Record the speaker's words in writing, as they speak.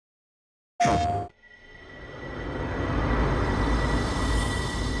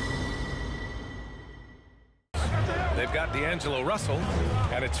They've got D'Angelo Russell,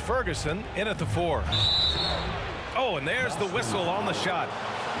 and it's Ferguson in at the 4. Oh, and there's the whistle on the shot.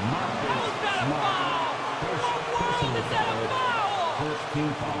 How is that a foul? What world is that a foul? First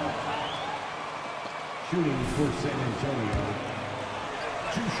team foul. Shooting for San Antonio.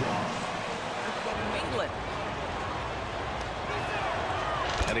 2 shots. England.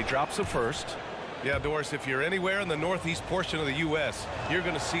 And he drops a first. Yeah, Doris, if you're anywhere in the northeast portion of the U.S., you're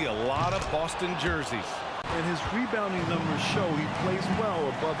going to see a lot of Boston jerseys. And his rebounding numbers show he plays well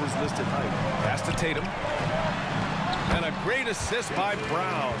above his listed height. Pass to Tatum. And a great assist by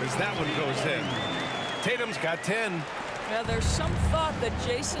Brown as that one goes in. Tatum's got 10. Now, there's some thought that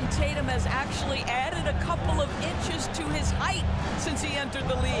Jason Tatum has actually added a couple of inches to his height since he entered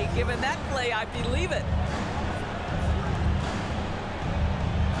the league. Given that play, I believe it.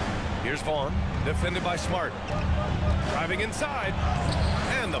 Here's Vaughn, defended by Smart. Driving inside.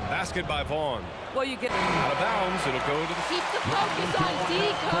 And the basket by Vaughn. Well, you get out of bounds. It'll go to the... Keep the focus on D,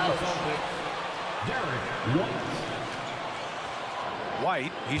 coach.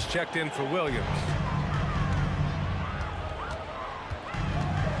 White, he's checked in for Williams.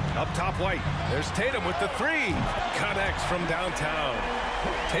 Up top, White. There's Tatum with the 3. Connects from downtown.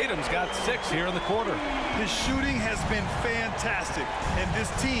 Tatum's got 6 here in the quarter. His shooting has been fantastic, and this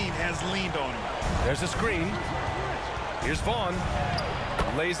team has leaned on him. There's a screen. Here's Vaughn.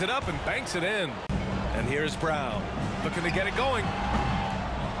 Lays it up and banks it in. And here's Brown. Looking to get it going.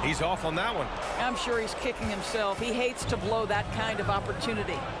 He's off on that one. I'm sure he's kicking himself. He hates to blow that kind of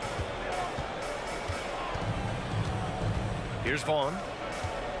opportunity. Here's Vaughn.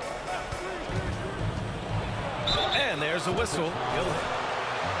 And there's a whistle.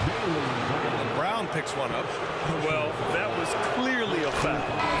 And Brown picks one up. Well, that was clearly a foul.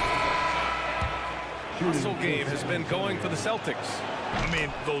 Russell game has been going for the Celtics. I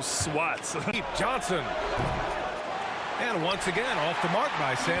mean, those swats. Johnson. And once again, off the mark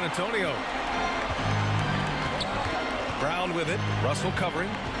by San Antonio. Brown with it. Russell covering.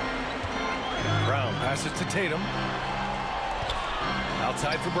 Brown passes to Tatum.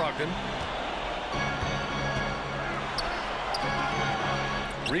 Outside for Brogdon.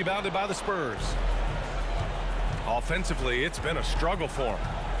 Rebounded by the Spurs. Offensively, it's been a struggle for them.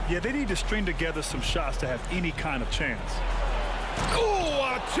 Yeah, they need to string together some shots to have any kind of chance. Ooh,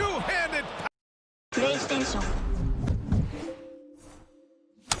 a two-handed... PlayStation